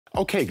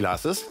Okay,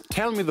 glasses,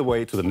 tell me the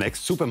way to the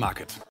next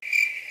supermarket.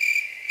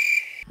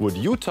 Would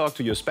you talk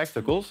to your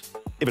spectacles?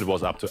 If it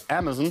was up to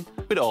Amazon,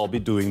 we'd all be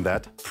doing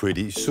that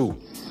pretty soon.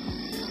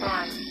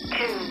 1,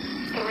 2,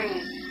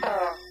 3,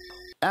 4.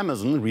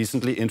 Amazon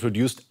recently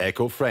introduced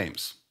Echo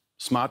Frames,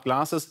 smart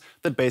glasses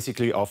that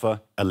basically offer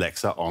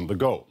Alexa on the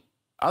go.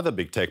 Other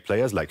big tech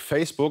players like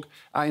Facebook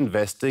are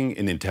investing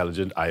in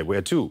intelligent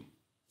eyewear too.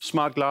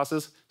 Smart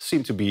glasses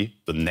seem to be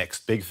the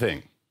next big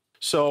thing.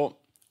 So,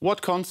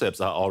 what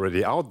concepts are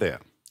already out there?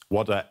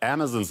 What are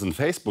Amazon's and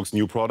Facebook's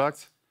new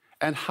products?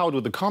 And how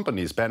do the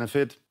companies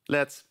benefit?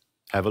 Let's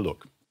have a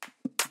look.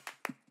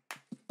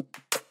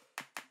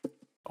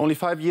 Only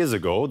 5 years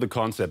ago, the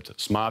concept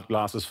smart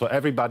glasses for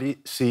everybody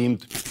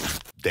seemed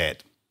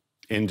dead.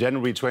 In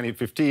January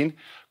 2015,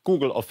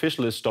 Google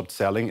officially stopped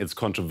selling its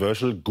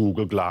controversial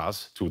Google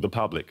Glass to the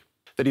public.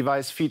 The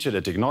device featured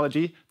a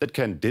technology that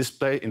can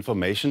display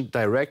information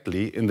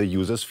directly in the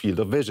user's field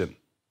of vision.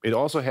 It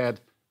also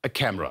had a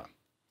camera.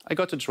 I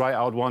got to try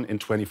out one in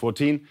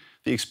 2014.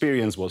 The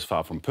experience was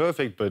far from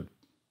perfect, but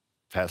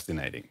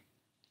fascinating.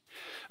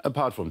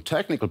 Apart from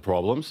technical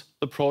problems,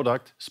 the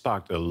product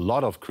sparked a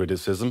lot of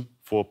criticism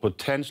for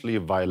potentially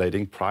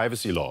violating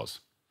privacy laws.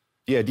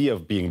 The idea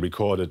of being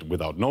recorded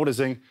without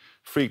noticing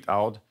freaked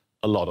out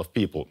a lot of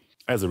people.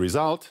 As a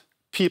result,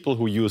 people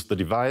who used the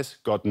device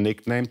got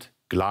nicknamed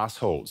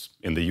glassholes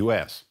in the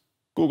US.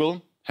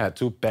 Google had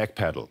to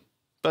backpedal,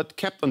 but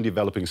kept on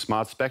developing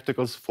smart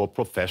spectacles for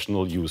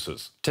professional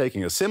users.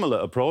 Taking a similar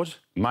approach,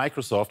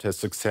 Microsoft has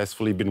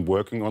successfully been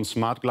working on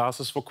smart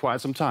glasses for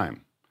quite some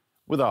time,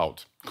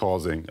 without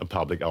causing a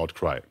public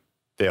outcry.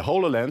 Their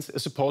Hololens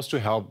is supposed to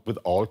help with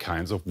all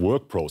kinds of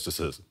work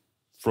processes,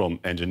 from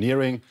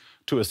engineering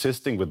to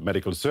assisting with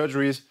medical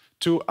surgeries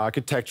to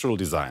architectural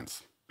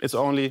designs. It's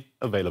only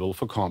available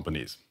for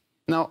companies.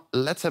 Now,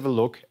 let's have a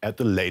look at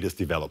the latest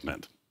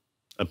development.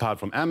 Apart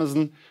from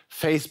Amazon,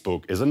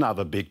 Facebook is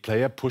another big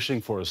player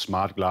pushing for a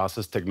smart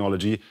glasses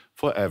technology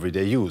for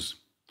everyday use.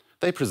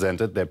 They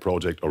presented their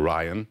project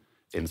Orion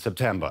in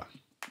September.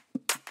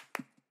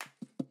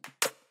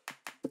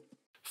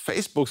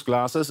 Facebook's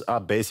glasses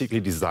are basically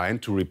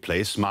designed to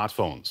replace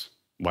smartphones.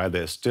 While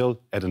they're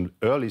still at an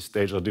early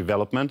stage of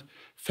development,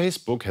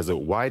 Facebook has a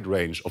wide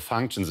range of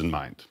functions in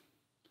mind.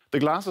 The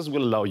glasses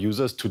will allow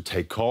users to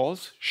take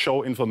calls,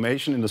 show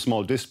information in a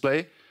small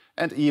display,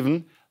 and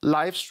even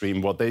live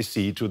stream what they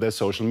see to their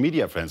social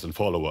media friends and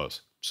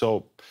followers.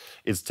 So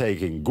it's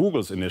taking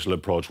Google's initial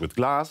approach with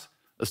Glass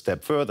a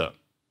step further.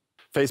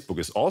 Facebook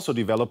is also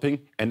developing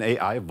an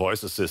AI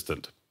voice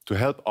assistant to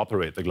help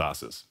operate the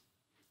glasses.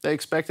 They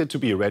expect it to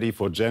be ready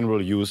for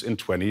general use in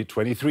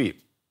 2023,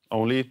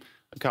 only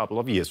a couple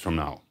of years from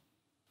now.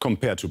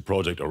 Compared to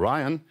Project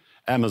Orion,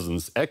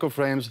 Amazon's Echo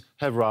Frames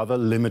have rather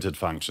limited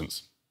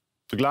functions.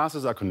 The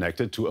glasses are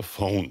connected to a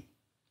phone.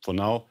 For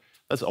now,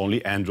 that's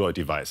only Android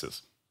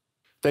devices.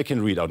 They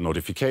can read out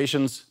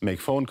notifications, make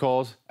phone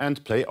calls,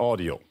 and play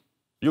audio.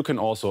 You can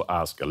also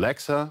ask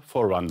Alexa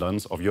for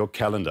rundowns of your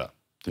calendar,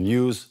 the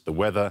news, the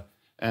weather,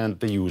 and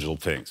the usual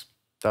things.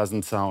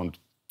 Doesn't sound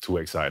too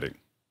exciting.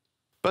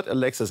 But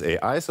Alexa's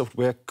AI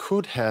software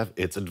could have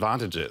its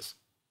advantages.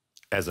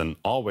 As an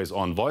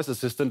always-on voice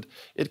assistant,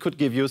 it could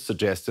give you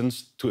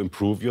suggestions to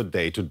improve your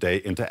day-to-day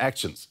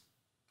interactions.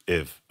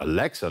 If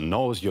Alexa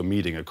knows you're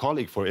meeting a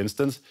colleague, for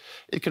instance,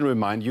 it can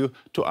remind you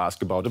to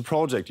ask about a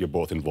project you're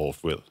both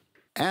involved with.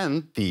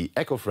 And the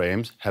Echo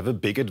Frames have a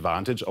big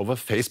advantage over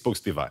Facebook's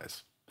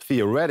device.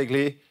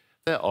 Theoretically,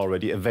 they're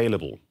already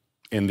available.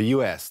 In the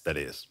US, that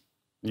is.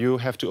 You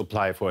have to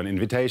apply for an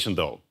invitation,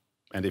 though.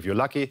 And if you're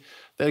lucky,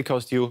 they'll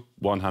cost you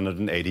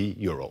 180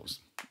 euros.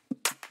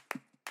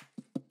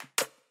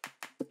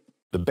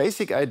 The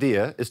basic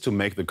idea is to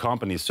make the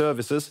company's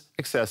services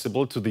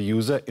accessible to the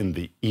user in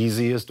the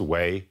easiest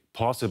way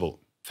possible.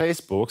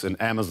 Facebook's and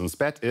Amazon's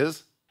bet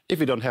is, if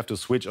we don't have to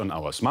switch on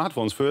our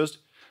smartphones first,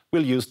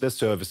 we'll use their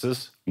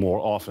services more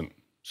often.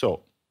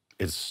 So,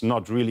 it's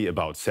not really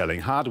about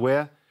selling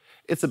hardware,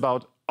 it's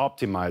about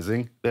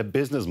optimizing their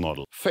business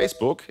model.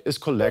 Facebook is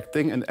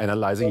collecting and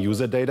analyzing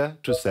user data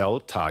to sell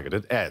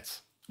targeted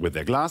ads. With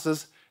their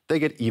glasses, they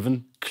get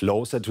even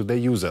closer to their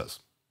users.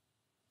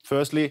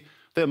 Firstly,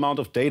 the amount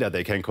of data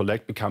they can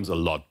collect becomes a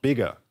lot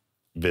bigger,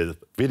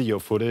 with video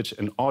footage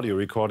and audio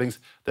recordings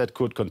that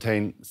could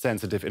contain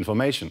sensitive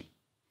information.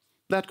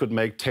 That could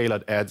make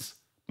tailored ads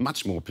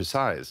much more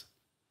precise.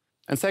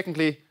 And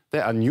secondly,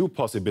 there are new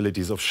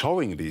possibilities of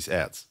showing these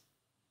ads.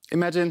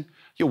 Imagine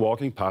you're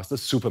walking past a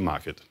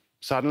supermarket.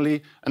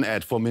 Suddenly, an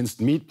ad for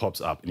minced meat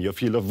pops up in your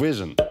field of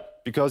vision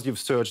because you've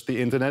searched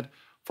the internet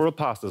for a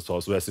pasta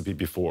sauce recipe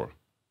before.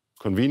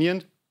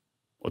 Convenient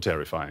or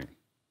terrifying?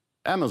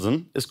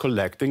 Amazon is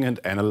collecting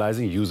and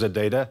analyzing user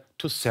data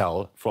to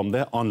sell from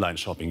their online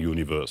shopping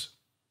universe.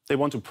 They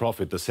want to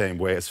profit the same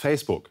way as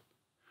Facebook.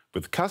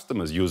 With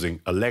customers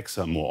using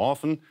Alexa more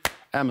often,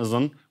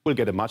 Amazon will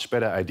get a much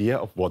better idea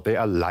of what they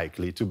are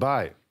likely to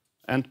buy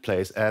and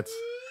place ads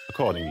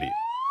accordingly.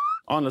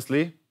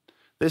 Honestly,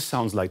 this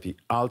sounds like the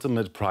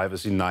ultimate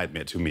privacy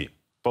nightmare to me.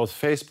 Both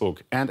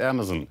Facebook and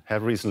Amazon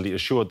have recently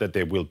assured that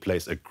they will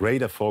place a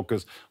greater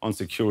focus on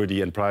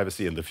security and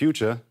privacy in the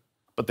future,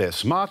 but their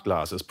smart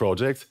glasses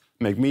projects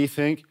make me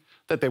think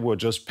that they were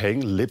just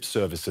paying lip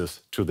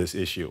services to this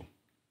issue.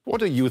 What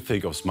do you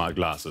think of smart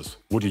glasses?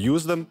 Would you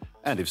use them?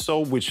 And if so,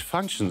 which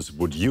functions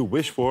would you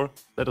wish for?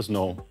 Let us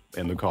know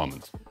in the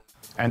comments.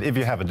 And if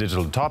you have a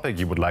digital topic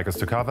you would like us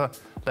to cover,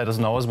 let us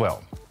know as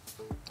well.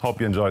 Hope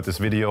you enjoyed this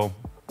video.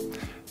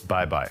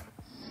 Bye-bye.